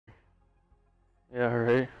Yeah,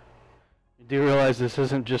 right. You do realize this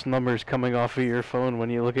isn't just numbers coming off of your phone when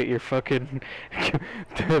you look at your fucking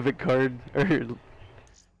debit card or Here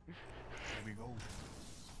we go.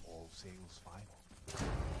 All sales final.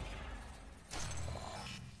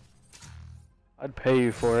 I'd pay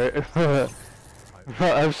you for it.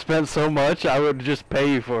 I've spent so much, I would just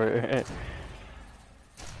pay you for it.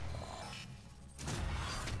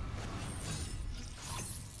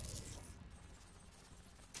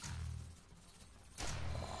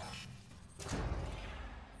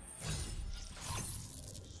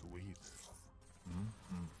 Sweet.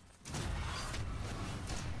 Mm-hmm.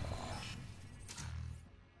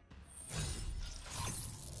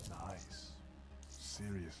 Nice.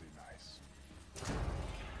 Seriously nice.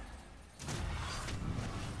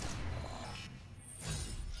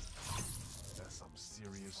 That's some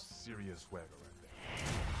serious swagger right there.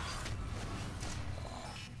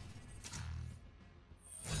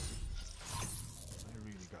 I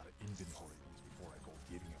really gotta inventory these before I go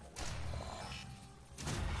giving them away.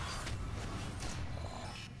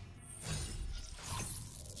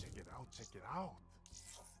 Check it out, check it out.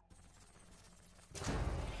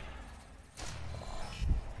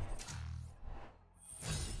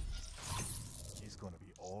 It's gonna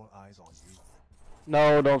be all eyes on you.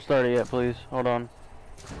 No, don't start it yet, please. Hold on.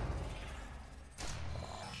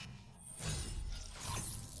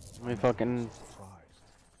 Let me fucking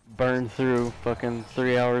burn through fucking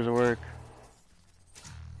 3 hours of work.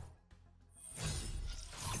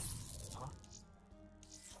 Huh?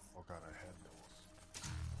 Oh god, I had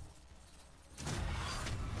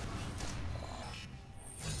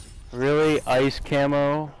those. Really? Ice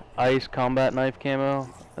camo? Ice combat knife camo?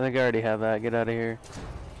 I think I already have that. Get out of here.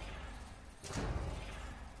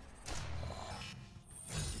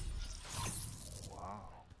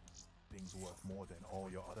 Wow. Things worth more than all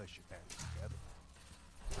your other shit added together.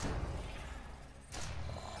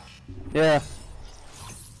 Yeah. Sweet.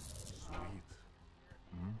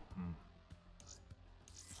 Mm-hmm.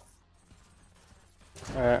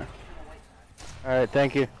 Alright. Alright,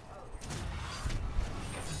 thank you.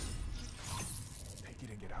 Take it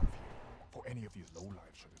and get out of here. For any of these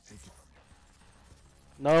lowlifes should have taken from you.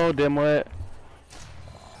 No, dimwit.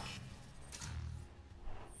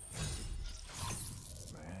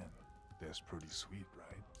 Man, that's pretty sweet,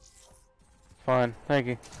 right? Fine, thank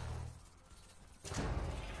you.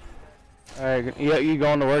 Alright, you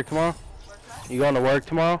going to work tomorrow? You going to work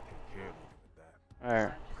tomorrow? Careful with that.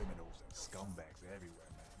 Alright. Criminals and scumbags everywhere,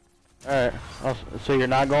 man. Alright. So you're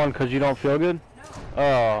not going because you don't feel good?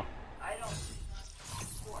 Oh.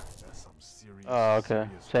 That's some serious. Oh, okay.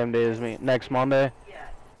 Same day as me. Next Monday?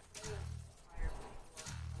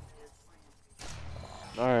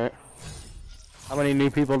 Alright. How many new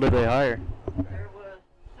people did they hire? There was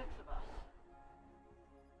 6 of us.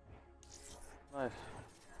 Nice.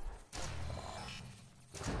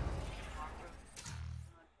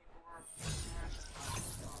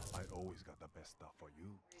 I always got the best stuff for you.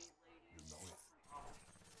 You know it.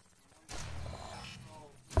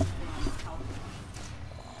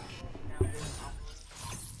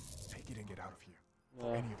 Take it and get out of here. For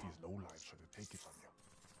Yeah. any of these lowlifes should have taken from you.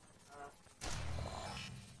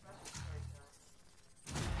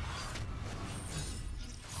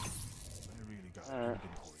 I really got to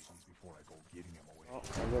inventory these before I go getting them away. Well, I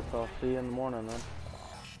guess I'll see you in the morning then.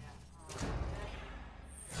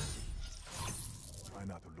 Try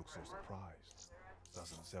not to look so surprised.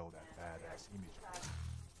 Doesn't sell that badass image.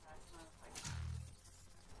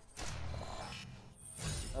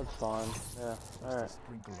 That's fine. Yeah. Just Alright. a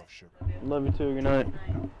sprinkle of sugar. Love you too. Good night.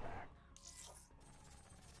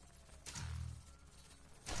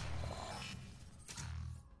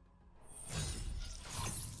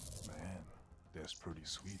 Man, that's pretty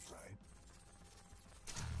sweet, right?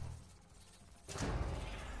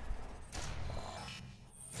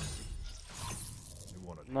 You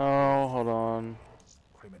wanna No, hold on.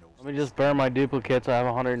 criminals? Let me just burn my duplicates. I have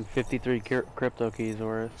 153 crypto keys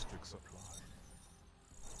worth. Strict supply.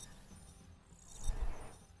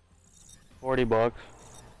 40 bucks.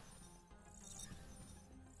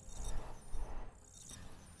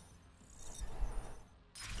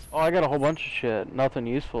 Oh, I got a whole bunch of shit. Nothing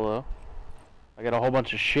useful though. I got a whole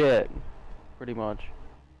bunch of shit. Pretty much.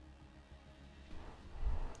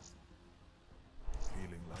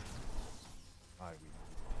 Feeling like I win.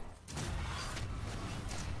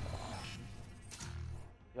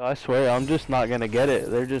 Yo, I swear, I'm just not gonna get it.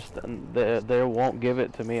 They're just, they won't give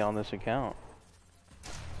it to me on this account.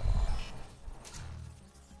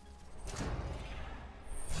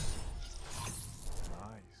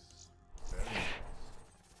 Nice. Very nice.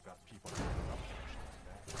 Got people lining up for shit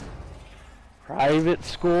like that. private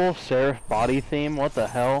school serif body theme. What the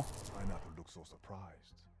hell? Try not to look so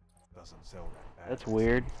surprised. Doesn't sell that bad. That's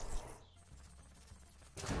weird.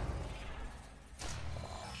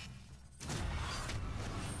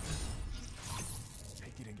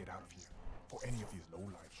 Take it and get out of here. For any of these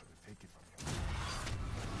lowlifes should have taken from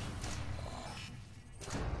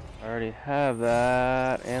you. I already have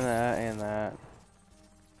that, and that, and that.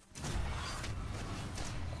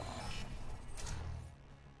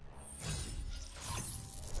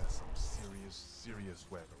 That's some serious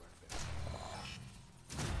weather right there.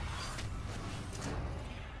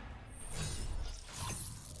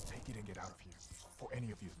 Take it and get out of here. For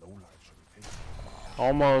any of these lowlifes should have taken.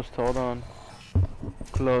 Almost, hold on.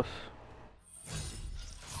 Close.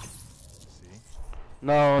 See?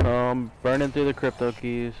 No, I'm burning through the crypto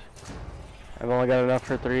keys. I've only got enough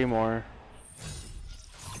for 3 more.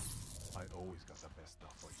 I always got the best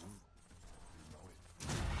stuff for you. You know it.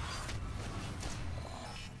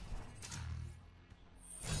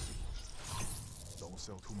 Don't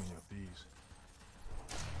sell too many of these.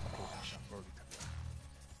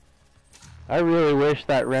 I really wish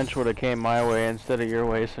that wrench would have came my way instead of your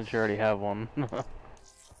way, since you already have one.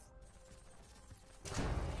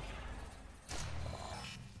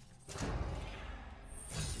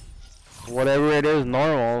 Whatever it is,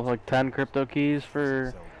 normal, like 10 crypto keys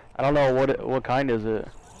for, I don't know what kind is it.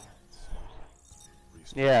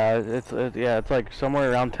 Yeah, it's like somewhere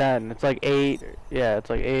around 10. It's like 8. Yeah, it's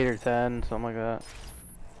like 8 or 10, something like that.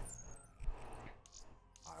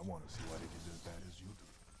 I want to see what it is as bad as you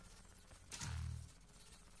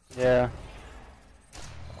do. Yeah.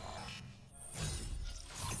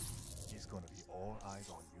 He's gonna be all eyes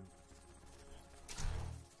on you.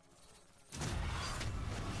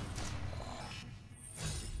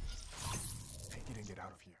 Take it and get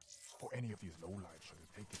out of here. For any of these lowlifes should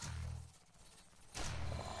have taken it.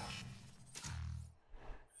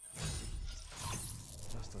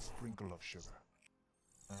 Just a sprinkle of sugar.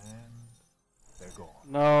 And they're gone.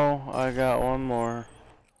 No, I got one more.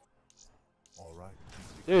 Alright.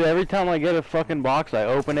 Dude, every time I get a fucking box, I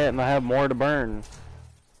open it and I have more to burn.